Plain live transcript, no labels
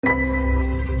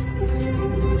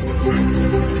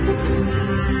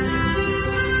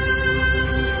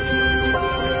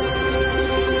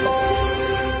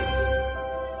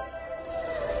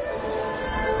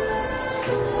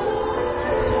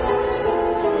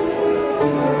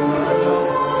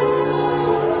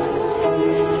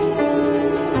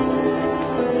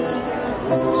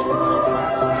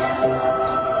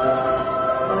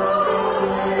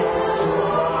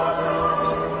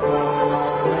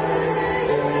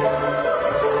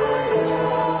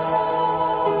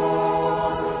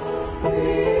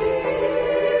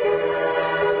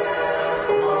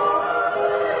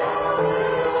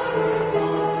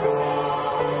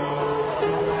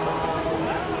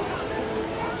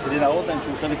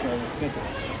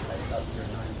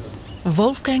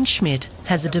Wolfgang Schmidt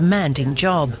has a demanding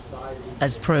job.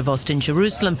 As Provost in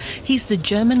Jerusalem, he's the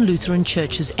German Lutheran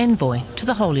Church's envoy to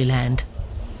the Holy Land.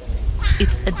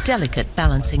 It's a delicate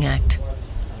balancing act.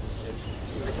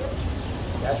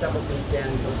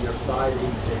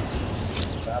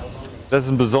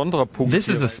 This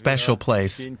is a special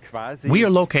place. We are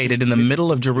located in the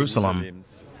middle of Jerusalem.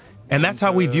 And that's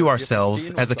how we view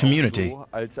ourselves as a community.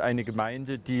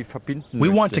 We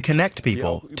want to connect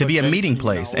people, to be a meeting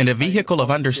place and a vehicle of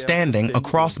understanding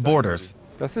across borders.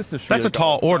 That's a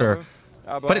tall order,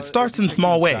 but it starts in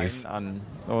small ways.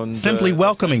 Simply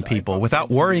welcoming people without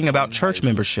worrying about church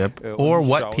membership or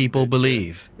what people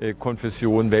believe.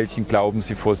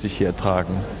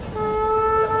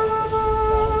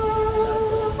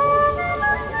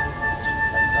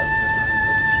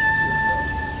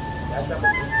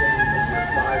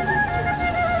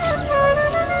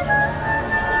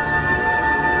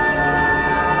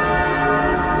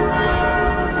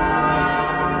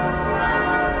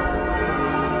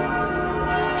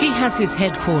 He has his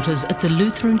headquarters at the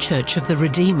Lutheran Church of the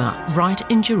Redeemer, right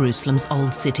in Jerusalem's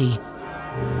Old City.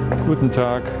 Guten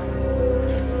Tag.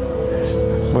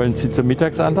 Wollen Sie zum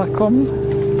Mittagsandacht kommen?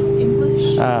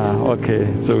 English? Ah,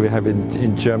 okay. So we have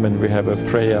in German, we have a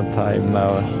prayer time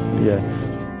now. Yeah.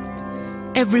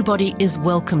 Everybody is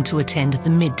welcome to attend the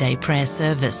midday prayer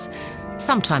service.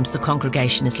 Sometimes the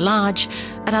congregation is large,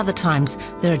 at other times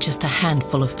there are just a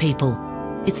handful of people.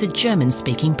 It's a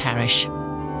German-speaking parish.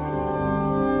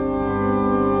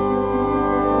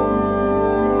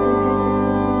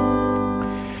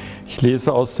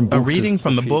 A reading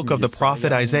from the book of the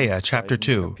prophet Isaiah, chapter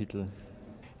 2.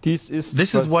 This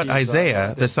is what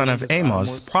Isaiah, the son of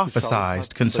Amos,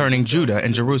 prophesied concerning Judah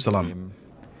and Jerusalem.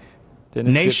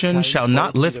 Nation shall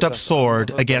not lift up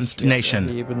sword against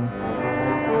nation.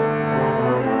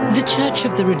 The Church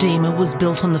of the Redeemer was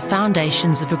built on the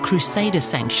foundations of a Crusader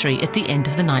sanctuary at the end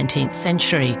of the 19th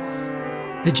century.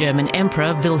 The German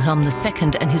Emperor Wilhelm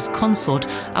II and his consort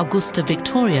Augusta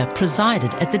Victoria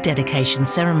presided at the dedication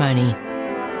ceremony.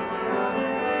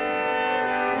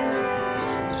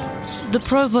 The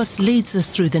Provost leads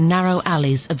us through the narrow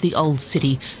alleys of the Old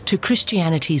City to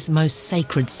Christianity's most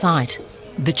sacred site,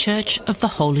 the Church of the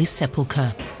Holy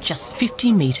Sepulchre, just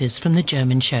 50 metres from the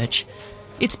German church.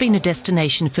 It's been a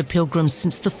destination for pilgrims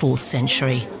since the 4th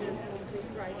century.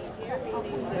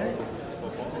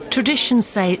 Traditions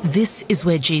say this is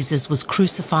where Jesus was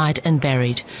crucified and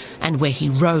buried, and where he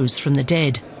rose from the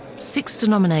dead. 6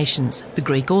 denominations, the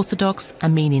Greek Orthodox,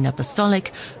 Armenian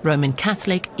Apostolic, Roman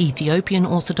Catholic, Ethiopian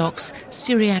Orthodox,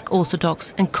 Syriac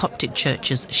Orthodox and Coptic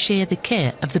churches share the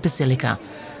care of the basilica.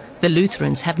 The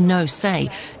Lutherans have no say.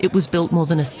 It was built more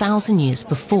than 1,000 years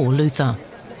before Luther.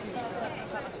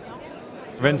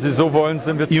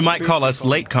 You might call us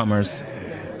latecomers.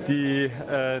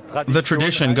 The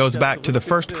tradition goes back to the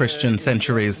first Christian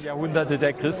centuries. There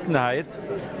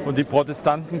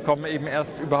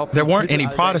weren't any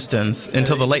Protestants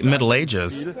until the late Middle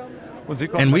Ages,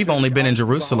 and we've only been in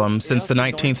Jerusalem since the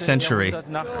 19th century.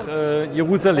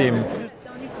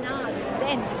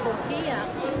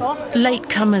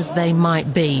 Latecomers they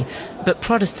might be, but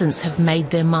Protestants have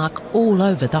made their mark all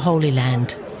over the Holy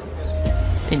Land.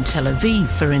 In Tel Aviv,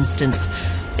 for instance,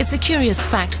 it's a curious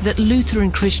fact that Lutheran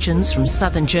Christians from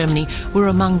southern Germany were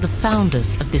among the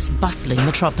founders of this bustling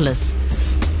metropolis.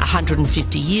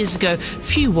 150 years ago,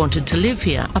 few wanted to live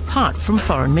here apart from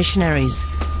foreign missionaries.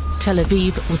 Tel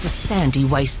Aviv was a sandy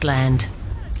wasteland.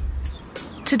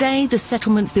 Today, the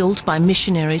settlement built by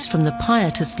missionaries from the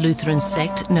pietist Lutheran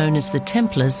sect known as the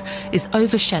Templars is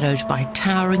overshadowed by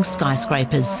towering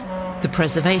skyscrapers. The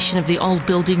preservation of the old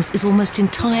buildings is almost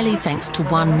entirely thanks to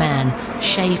one man,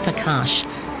 Shea Fakash.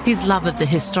 His love of the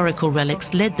historical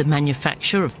relics led the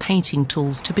manufacturer of painting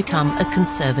tools to become a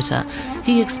conservator.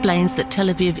 He explains that Tel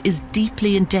Aviv is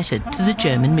deeply indebted to the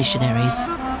German missionaries.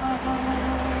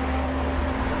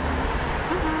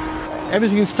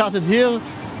 Everything started here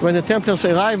when the Templars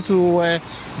arrived to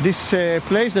this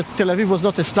place, that Tel Aviv was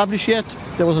not established yet.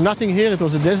 There was nothing here, it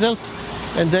was a desert.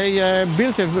 And they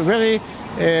built a very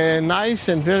nice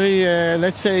and very,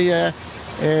 let's say,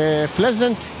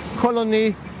 pleasant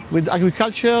colony with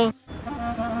agriculture.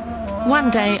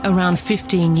 One day, around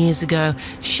 15 years ago,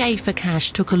 Sheikh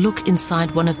Fakash took a look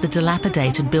inside one of the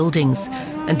dilapidated buildings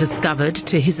and discovered,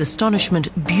 to his astonishment,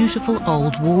 beautiful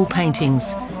old wall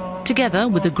paintings. Together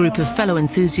with a group of fellow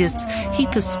enthusiasts, he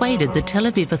persuaded the Tel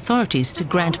Aviv authorities to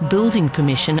grant building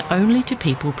permission only to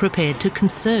people prepared to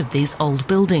conserve these old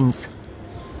buildings.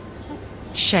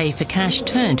 Sheikh Fakash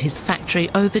turned his factory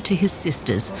over to his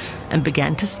sisters and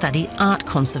began to study art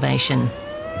conservation.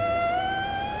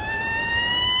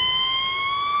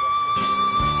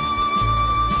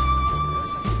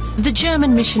 The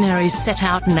German missionaries set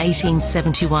out in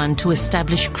 1871 to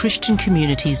establish Christian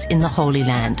communities in the Holy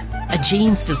Land. A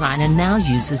jeans designer now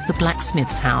uses the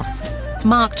blacksmith's house.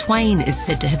 Mark Twain is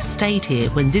said to have stayed here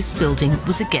when this building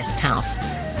was a guest house.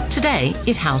 Today,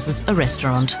 it houses a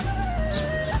restaurant.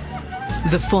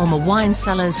 The former wine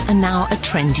cellars are now a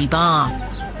trendy bar.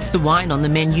 The wine on the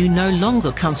menu no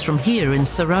longer comes from here in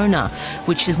Sarona,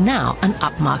 which is now an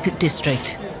upmarket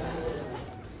district.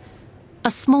 A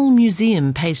small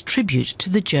museum pays tribute to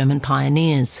the German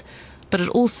pioneers, but it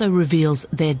also reveals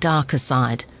their darker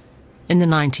side. In the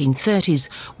 1930s,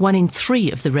 1 in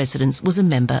 3 of the residents was a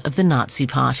member of the Nazi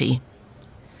Party.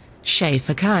 Sheikh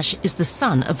Fakash is the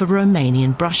son of a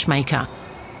Romanian brushmaker.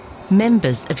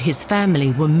 Members of his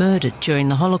family were murdered during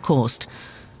the Holocaust,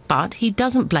 but he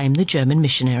doesn't blame the German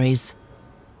missionaries.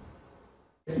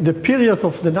 The period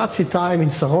of the Nazi time in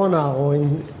Sarona or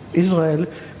in Israel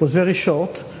was very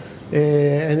short.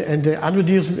 And the 100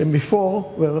 years before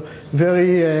were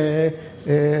very,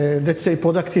 let's say,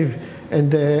 productive.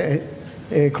 And the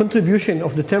contribution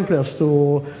of the Templars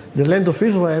to the land of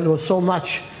Israel was so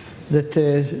much that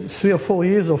 3 or 4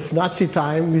 years of Nazi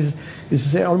time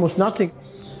is almost nothing.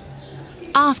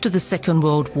 After the Second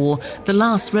World War, the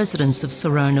last residents of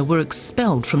Sarona were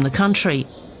expelled from the country.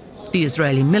 The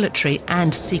Israeli military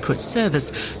and Secret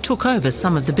Service took over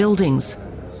some of the buildings.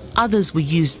 Others were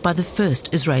used by the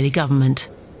first Israeli government.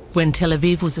 When Tel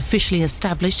Aviv was officially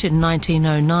established in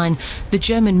 1909, the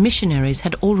German missionaries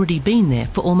had already been there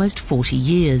for almost 40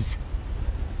 years.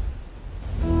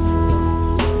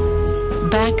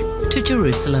 Back to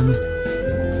Jerusalem.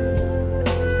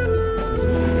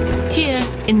 Here,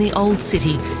 in the old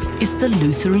city, is the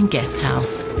Lutheran guest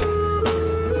house.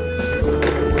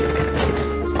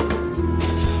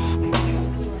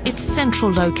 Its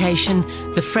central location,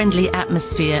 the friendly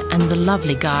atmosphere and the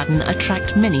lovely garden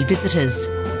attract many visitors.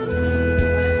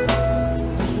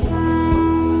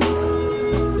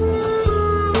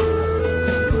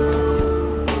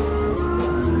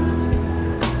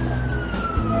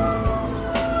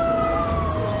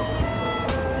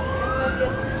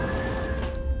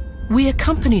 We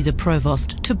accompany the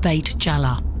Provost to Beit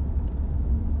Jala.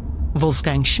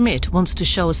 Wolfgang Schmidt wants to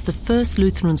show us the first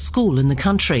Lutheran school in the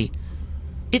country.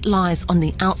 It lies on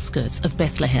the outskirts of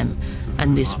Bethlehem,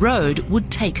 and this road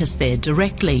would take us there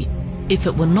directly, if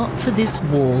it were not for this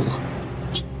wall.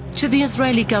 To the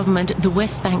Israeli government, the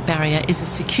West Bank barrier is a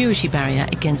security barrier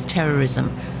against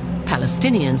terrorism.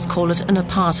 Palestinians call it an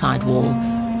apartheid wall.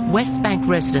 West Bank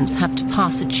residents have to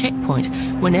pass a checkpoint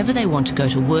whenever they want to go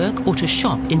to work or to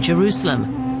shop in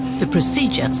Jerusalem. The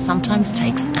procedure sometimes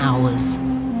takes hours.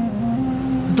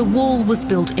 The wall was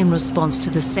built in response to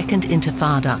the Second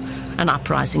Intifada, an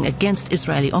uprising against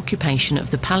Israeli occupation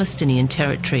of the Palestinian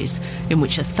territories, in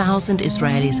which 1,000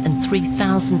 Israelis and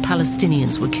 3,000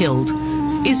 Palestinians were killed.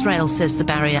 Israel says the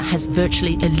barrier has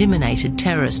virtually eliminated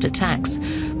terrorist attacks,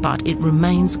 but it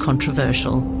remains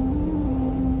controversial.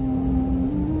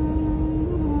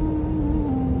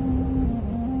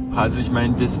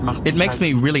 It makes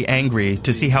me really angry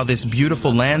to see how this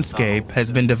beautiful landscape has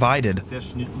been divided.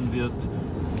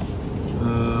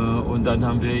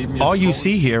 All you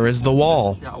see here is the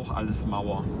wall.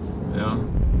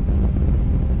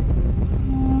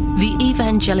 The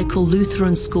Evangelical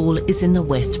Lutheran School is in the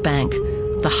West Bank,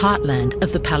 the heartland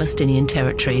of the Palestinian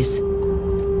territories.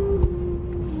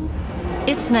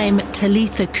 Its name,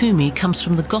 Talitha Kumi, comes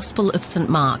from the Gospel of St.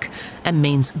 Mark and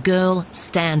means "girl,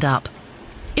 stand up."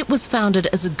 It was founded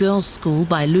as a girls' school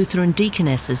by Lutheran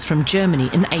deaconesses from Germany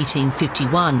in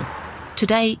 1851.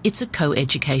 Today, it's a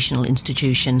co-educational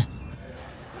institution.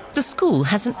 The school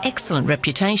has an excellent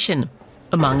reputation.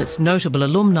 Among its notable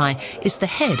alumni is the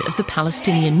head of the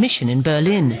Palestinian mission in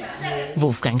Berlin.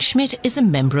 Wolfgang Schmidt is a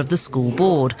member of the school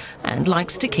board and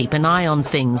likes to keep an eye on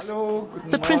things.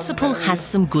 The principal has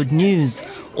some good news.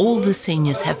 All the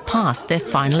seniors have passed their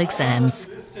final exams.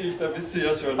 They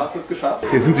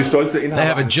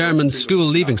have a German school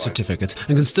leaving certificate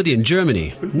and can study in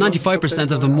Germany.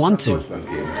 95% of them want to.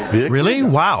 Really?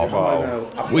 Wow.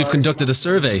 We've conducted a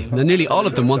survey, and nearly all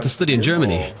of them want to study in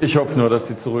Germany.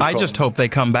 I just hope they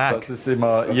come back.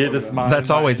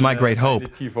 That's always my great hope,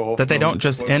 that they don't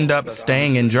just end up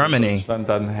staying in Germany.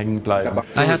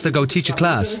 I have to go teach a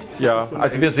class.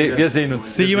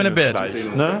 See you in a bit.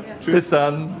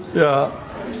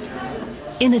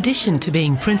 In addition to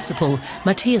being principal,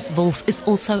 Matthias Wolf is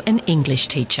also an English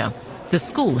teacher. The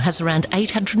school has around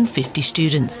 850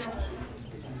 students.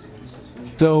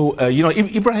 So,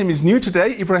 Ibrahim is new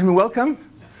today. Ibrahim, welcome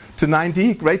to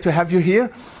 9D. Great to have you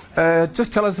here.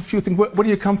 Just tell us a few things. Where do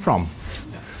you come from?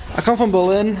 I come from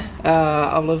Berlin.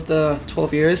 I've lived there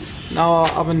 12 years. Now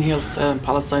I've been here in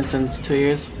Palestine since 2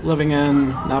 years, living in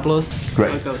Nablus.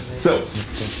 Great. So,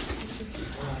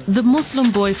 the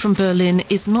Muslim boy from Berlin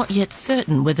is not yet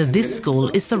certain whether this school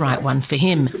is the right one for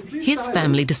him. His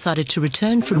family decided to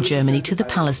return from Germany to the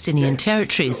Palestinian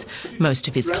territories. Most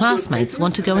of his classmates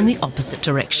want to go in the opposite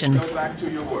direction.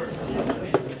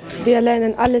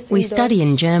 We study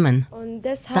in German.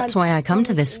 That's why I come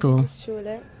to this school,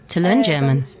 to learn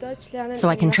German, so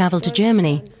I can travel to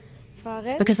Germany,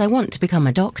 because I want to become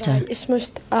a doctor.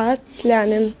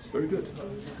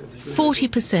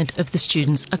 40% of the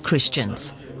students are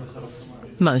Christians.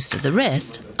 Most of the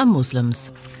rest are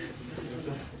Muslims.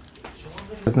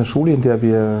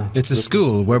 It's a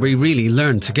school where we really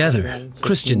learn together,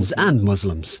 Christians and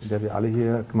Muslims.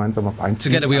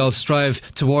 Together we all strive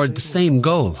toward the same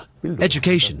goal,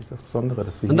 education.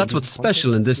 And that's what's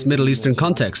special in this Middle Eastern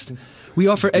context. We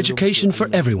offer education for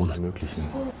everyone.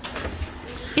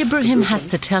 Ibrahim has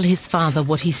to tell his father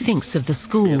what he thinks of the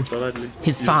school.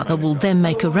 His father will then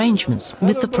make arrangements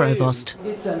with the provost.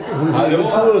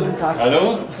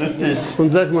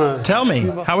 Tell me,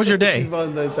 how was your day?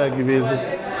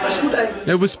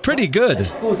 It was pretty good.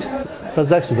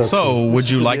 So, would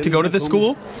you like to go to this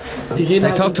school? They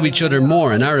talk to each other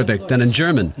more in Arabic than in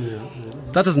German.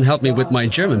 That doesn't help me with my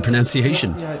German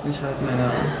pronunciation.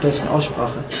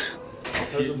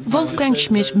 Wolfgang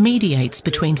Schmidt mediates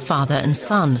between father and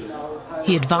son.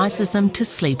 He advises them to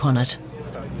sleep on it.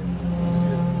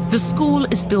 The school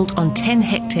is built on 10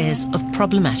 hectares of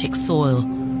problematic soil.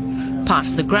 Part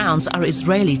of the grounds are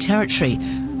Israeli territory.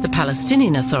 The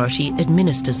Palestinian Authority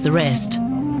administers the rest.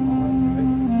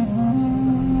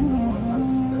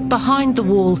 Behind the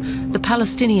wall, the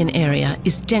Palestinian area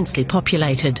is densely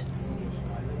populated.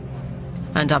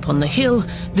 And up on the hill,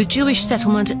 the Jewish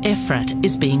settlement Efrat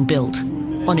is being built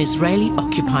on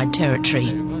Israeli-occupied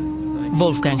territory.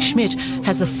 Wolfgang Schmidt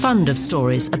has a fund of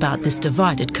stories about this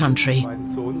divided country.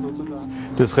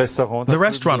 The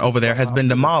restaurant over there has been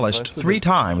demolished 3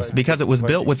 times because it was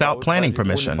built without planning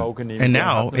permission, and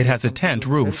now it has a tent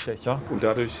roof.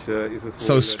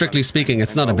 So strictly speaking,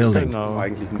 it's not a building.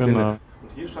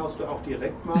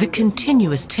 The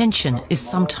continuous tension is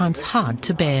sometimes hard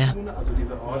to bear.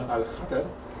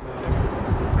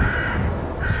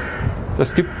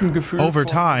 Over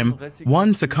time,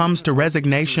 one succumbs to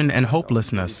resignation and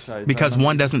hopelessness because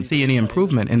one doesn't see any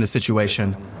improvement in the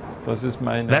situation.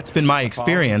 That's been my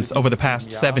experience over the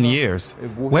past 7 years.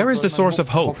 Where is the source of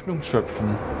hope?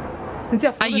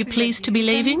 Are you pleased to be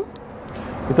leaving?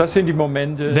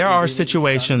 There are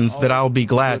situations that I'll be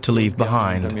glad to leave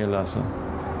behind.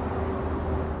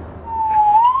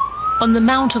 On the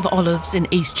Mount of Olives in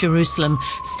East Jerusalem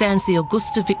stands the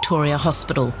Augusta Victoria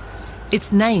Hospital.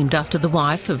 It's named after the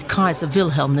wife of Kaiser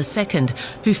Wilhelm II,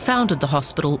 who founded the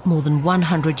hospital more than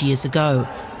 100 years ago.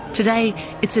 Today,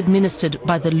 it's administered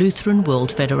by the Lutheran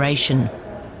World Federation.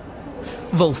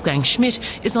 Wolfgang Schmidt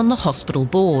is on the hospital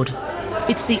board.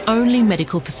 It's the only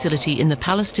medical facility in the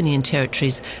Palestinian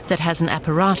territories that has an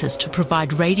apparatus to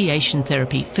provide radiation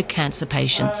therapy for cancer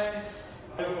patients.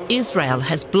 Israel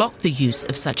has blocked the use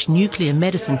of such nuclear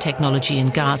medicine technology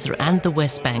in Gaza and the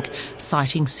West Bank,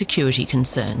 citing security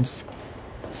concerns.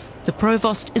 The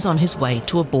provost is on his way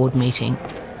to a board meeting.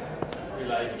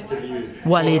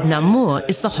 Walid Namour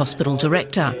is the hospital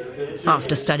director.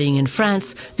 After studying in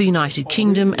France, the United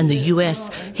Kingdom and the US,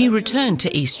 he returned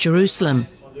to East Jerusalem.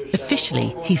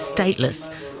 Officially, he's stateless,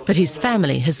 but his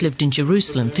family has lived in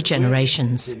Jerusalem for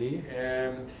generations.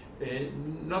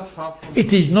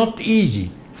 It is not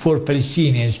easy for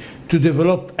Palestinians to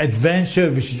develop advanced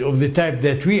services of the type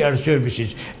that we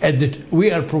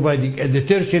are providing at the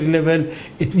tertiary level.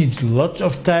 It needs lots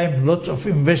of time, lots of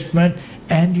investment,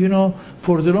 and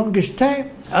for the longest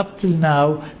time, up till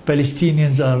now,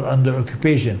 Palestinians are under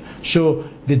occupation. So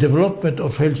the development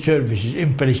of health services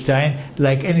in Palestine,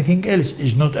 like anything else,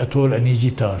 is not at all an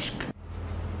easy task.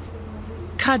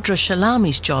 Kadra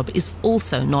Shalami's job is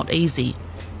also not easy.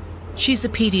 She's a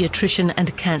paediatrician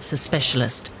and cancer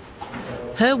specialist.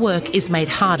 Her work is made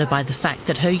harder by the fact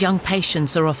that her young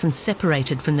patients are often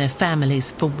separated from their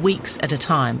families for weeks at a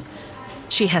time.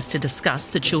 She has to discuss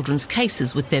the children's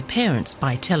cases with their parents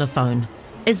by telephone.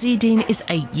 Ezidine is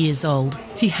 8 years old.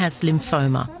 He has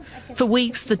lymphoma. For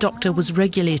weeks, the doctor was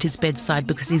regularly at his bedside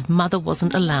because his mother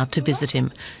wasn't allowed to visit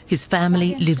him. His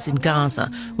family lives in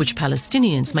Gaza, which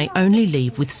Palestinians may only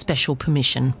leave with special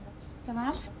permission.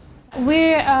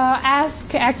 We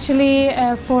asked actually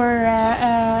for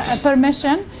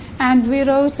permission, and we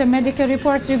wrote a medical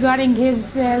report regarding his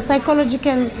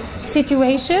psychological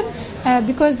situation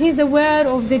because he's aware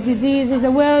of the disease, he's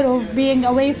aware of being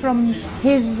away from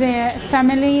his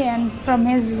family and from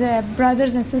his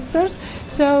brothers and sisters.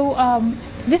 So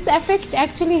this affects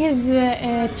actually his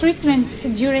treatment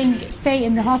during stay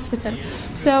in the hospital.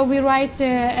 So we write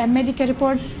medical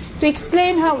reports to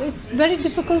explain how it's very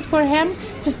difficult for him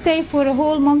to stay for a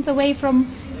whole month away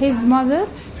from his mother.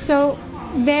 So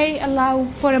they allow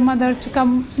for a mother to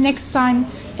come next time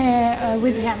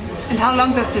with him. And how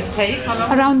long does this take?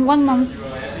 Around 1 month.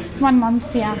 1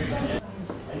 month, yeah.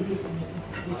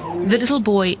 The little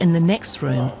boy in the next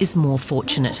room is more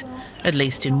fortunate, at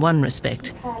least in one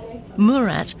respect.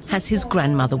 Murat has his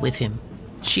grandmother with him.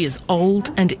 She is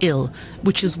old and ill,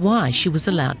 which is why she was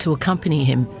allowed to accompany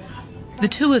him. The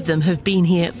two of them have been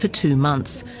here for 2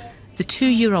 months. The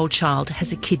 2-year-old child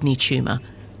has a kidney tumour.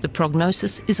 The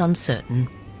prognosis is uncertain.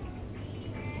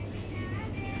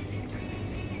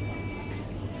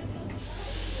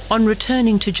 On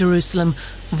returning to Jerusalem,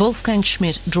 Wolfgang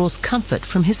Schmidt draws comfort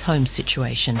from his home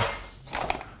situation.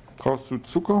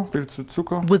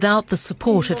 Without the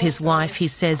support of his wife, he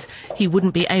says, he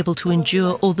wouldn't be able to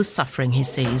endure all the suffering he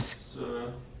sees.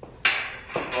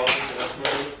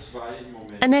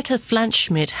 Annette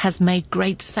Schmidt has made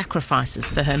great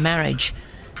sacrifices for her marriage.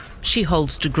 She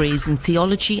holds degrees in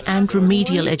theology and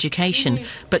remedial education,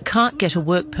 but can't get a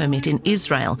work permit in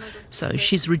Israel, so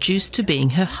she's reduced to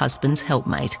being her husband's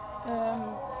helpmate.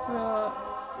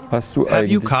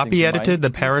 Have you copy-edited the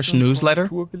parish newsletter?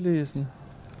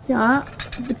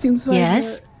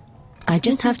 Yes. I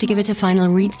just have to give it a final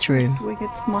read-through.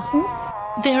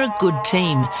 They're a good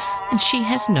team, and she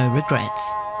has no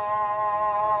regrets.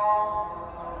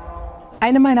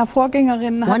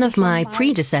 One of my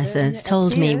predecessors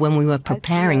told me when we were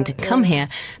preparing to come here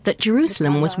that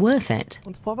Jerusalem was worth it.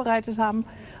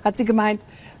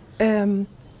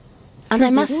 And I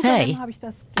must say,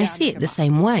 I see it the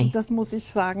same way.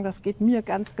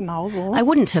 I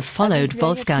wouldn't have followed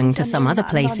Wolfgang to some other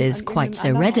places quite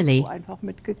so readily,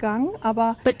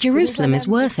 but Jerusalem is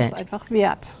worth it.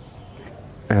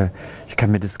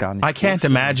 I can't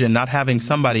imagine not having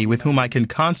somebody with whom I can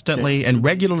constantly and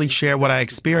regularly share what I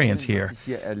experience here,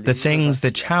 the things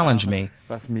that challenge me,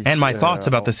 and my thoughts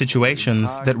about the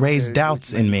situations that raise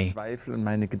doubts in me.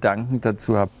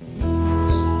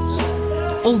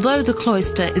 Although the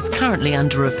cloister is currently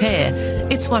under repair,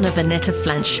 it's one of Annette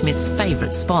Schmidt's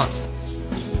favourite spots.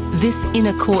 This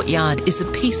inner courtyard is a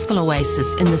peaceful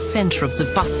oasis in the centre of the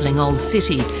bustling old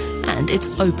city, and it's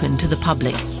open to the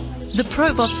public. The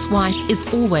Provost's wife is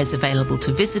always available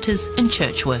to visitors and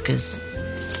church workers.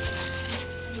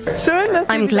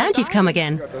 I'm glad you've come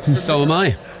again. And so am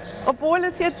I.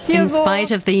 In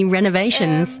spite of the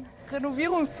renovations.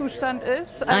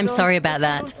 I'm sorry about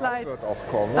that.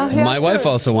 My wife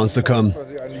also wants to come.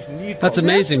 That's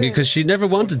amazing because she never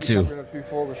wanted to.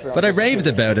 But I raved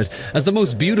about it as the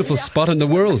most beautiful spot in the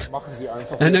world.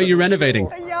 And now you're renovating.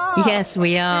 Yes,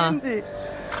 we are.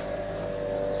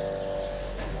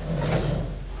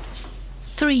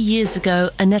 3 years ago,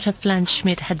 Annette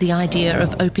Schmidt had the idea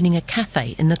of opening a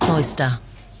cafe in the cloister.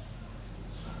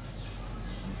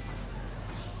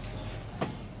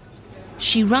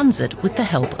 She runs it with the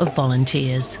help of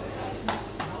volunteers.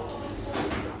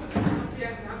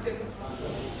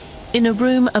 In a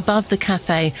room above the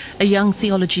cafe, a young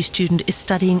theology student is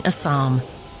studying a psalm.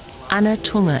 Anna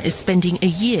Tunga is spending a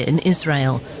year in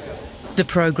Israel. The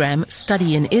program,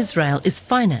 Study in Israel, is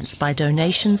financed by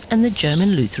donations and the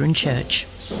German Lutheran Church.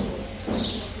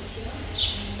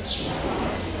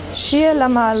 שיר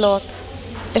למעלות,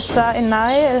 אשא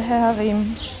עיניי אל ההרים,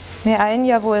 מאין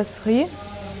יבוא עזרי?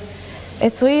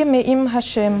 עזרי מעם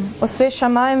השם, עושה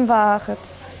שמיים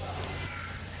וארץ.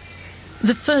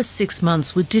 The first 6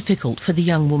 months were difficult for the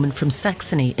young woman from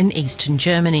Saxony in eastern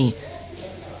Germany.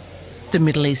 The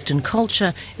Middle Eastern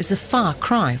culture is a far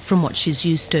cry from what she's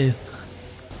used to.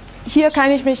 Hier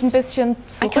kann ich mich ein bisschen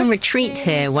I can retreat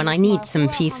here when I need some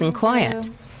peace and quiet.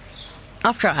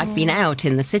 after I've been out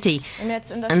in the city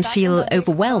and feel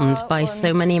overwhelmed by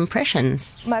so many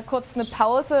impressions. Mal kurz eine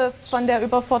Pause von der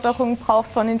Überforderung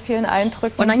braucht von den vielen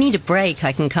Eindrücken. When I need a break,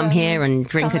 I can come here and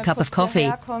drink a cup of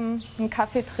coffee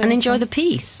and enjoy the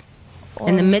peace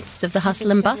in the midst of the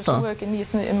hustle and bustle.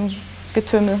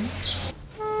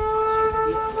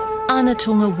 Anna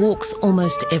Tunga walks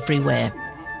almost everywhere.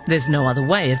 There's no other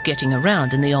way of getting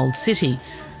around in the old city.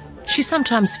 She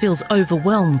sometimes feels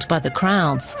overwhelmed by the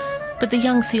crowds, but the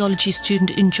young theology student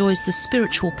enjoys the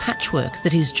spiritual patchwork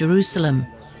that is Jerusalem.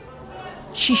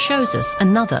 She shows us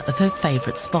another of her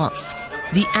favourite spots.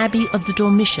 The Abbey of the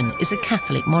Dormition is a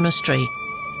Catholic monastery.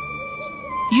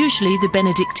 Usually the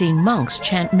Benedictine monks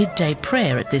chant midday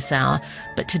prayer at this hour,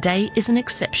 but today is an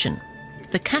exception.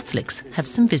 The Catholics have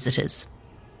some visitors.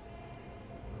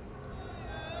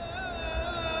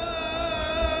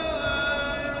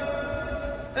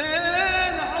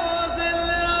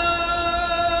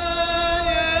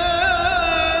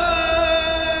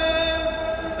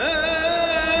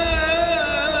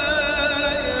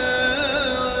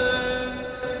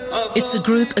 It's a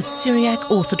group of Syriac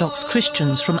Orthodox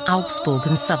Christians from Augsburg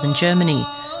in southern Germany.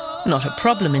 Not a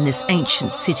problem in this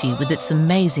ancient city with its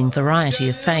amazing variety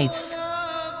of faiths.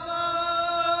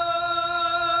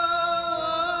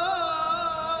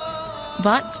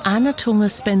 But Anna Tunga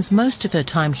spends most of her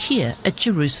time here at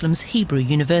Jerusalem's Hebrew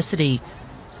University.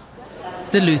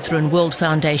 The Lutheran World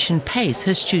Foundation pays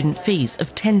her student fees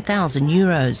of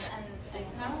 €10,000.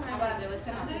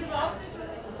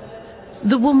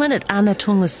 The woman at Anna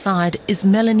Tunga's side is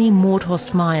Melanie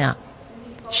Mordhorst-Meyer.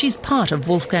 She's part of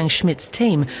Wolfgang Schmidt's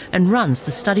team and runs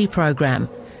the study program.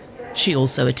 She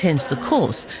also attends the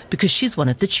course because she's one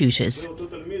of the tutors.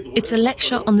 It's a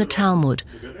lecture on the Talmud,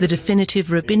 the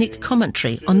definitive rabbinic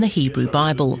commentary on the Hebrew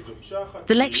Bible.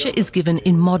 The lecture is given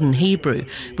in modern Hebrew,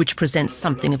 which presents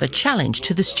something of a challenge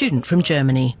to the student from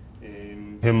Germany.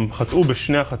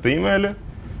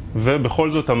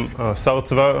 ובכל זאת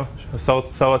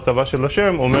שר הצבא של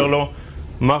השם אומר לו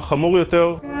מה חמור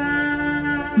יותר.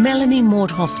 Melanie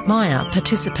Mordhorst-Meyer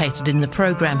participated in the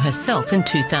program herself in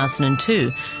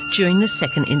 2002 during the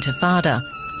Second Intifada.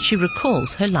 She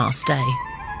recalls her last day.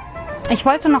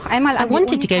 I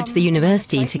wanted to go to the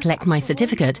university to collect my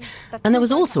certificate, and there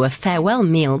was also a farewell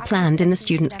meal planned in the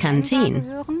students' canteen.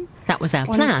 That was our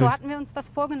plan.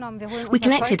 We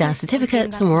collected our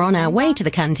certificates and were on our way to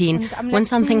the canteen when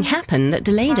something happened that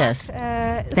delayed us.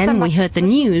 Then we heard the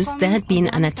news there had been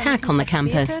an attack on the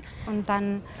campus,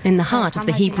 in the heart of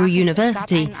the Hebrew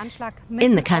University,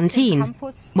 in the canteen,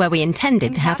 where we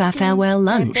intended to have our farewell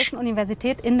lunch.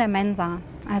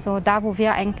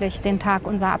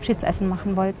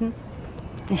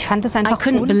 I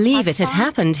couldn't believe it had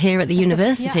happened here at the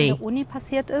university,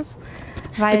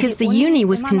 because the uni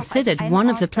was considered one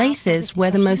of the places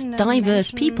where the most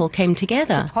diverse people came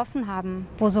together.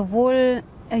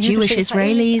 Jewish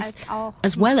Israelis,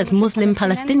 as well as Muslim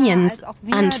Palestinians,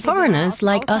 and foreigners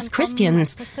like us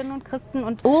Christians.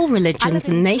 All religions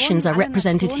and nations are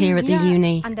represented here at the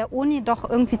uni.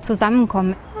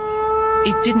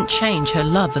 It didn't change her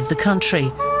love of the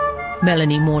country.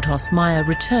 Melanie Mordhorst-Meyer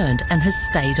returned and has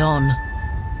stayed on.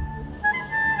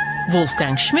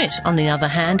 Wolfgang Schmidt, on the other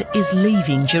hand, is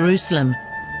leaving Jerusalem.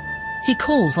 He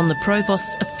calls on the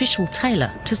Provost's official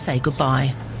tailor to say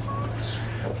goodbye.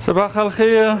 Sabah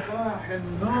al-khair.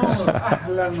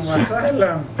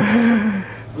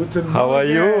 How are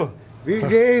you?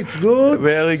 Good.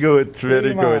 Very good,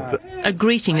 very good. A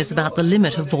greeting is about the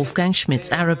limit of Wolfgang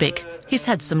Schmidt's Arabic. He's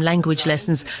had some language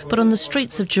lessons, but on the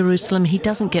streets of Jerusalem he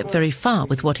doesn't get very far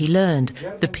with what he learned.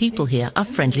 The people here are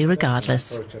friendly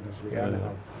regardless.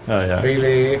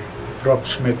 Really, Prof.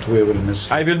 Schmidt, we will miss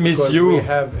you. I will miss you. We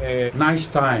have a nice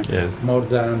time. Yes. More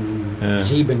than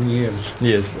 7 years.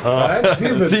 Yes.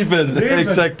 Seven.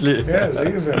 Exactly. Yes,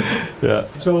 even. Yeah.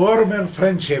 So warmer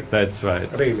friendship. That's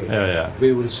right. Really. Yeah.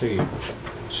 We will see you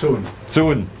soon.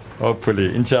 Soon,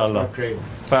 hopefully, inshallah. Okay.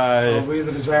 Bye.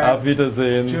 Auf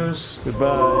Wiedersehen. Tschüss.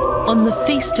 Goodbye. On the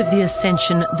Feast of the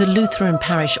Ascension, the Lutheran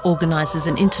parish organises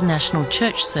an international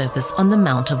church service on the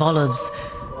Mount of Olives.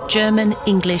 German,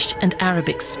 English and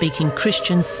Arabic-speaking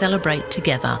Christians celebrate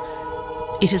together.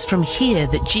 It is from here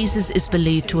that Jesus is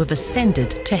believed to have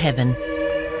ascended to heaven.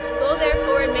 Go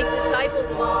therefore and make disciples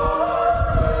of all.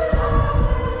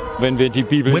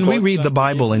 When we read the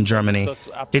Bible in Germany,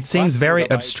 it seems very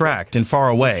abstract and far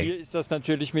away.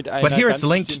 But here it's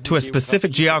linked to a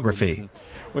specific geography.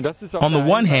 On the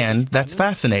one hand, that's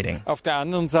fascinating.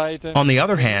 On the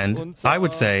other hand, I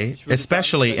would say,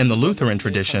 especially in the Lutheran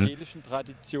tradition,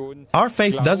 our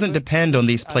faith doesn't depend on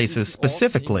these places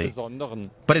specifically,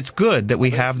 but it's good that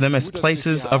we have them as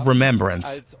places of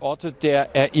remembrance.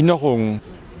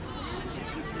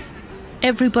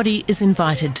 Everybody is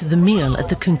invited to the meal at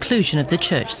the conclusion of the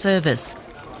church service.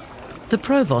 The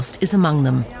Provost is among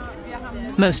them.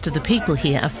 Most of the people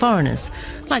here are foreigners,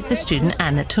 like the student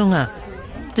Anna Tunger.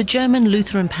 The German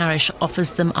Lutheran parish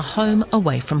offers them a home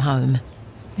away from home.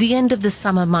 The end of the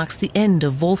summer marks the end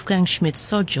of Wolfgang Schmidt's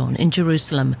sojourn in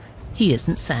Jerusalem. He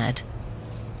isn't sad.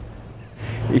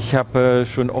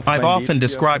 I've often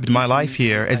described my life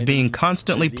here as being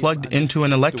constantly plugged into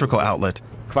an electrical outlet,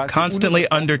 constantly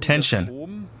under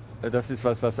tension.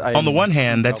 On the one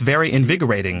hand, that's very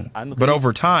invigorating, but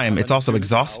over time, it's also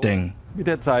exhausting.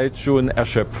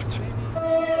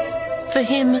 For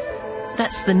him,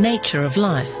 that's the nature of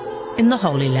life in the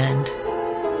Holy Land.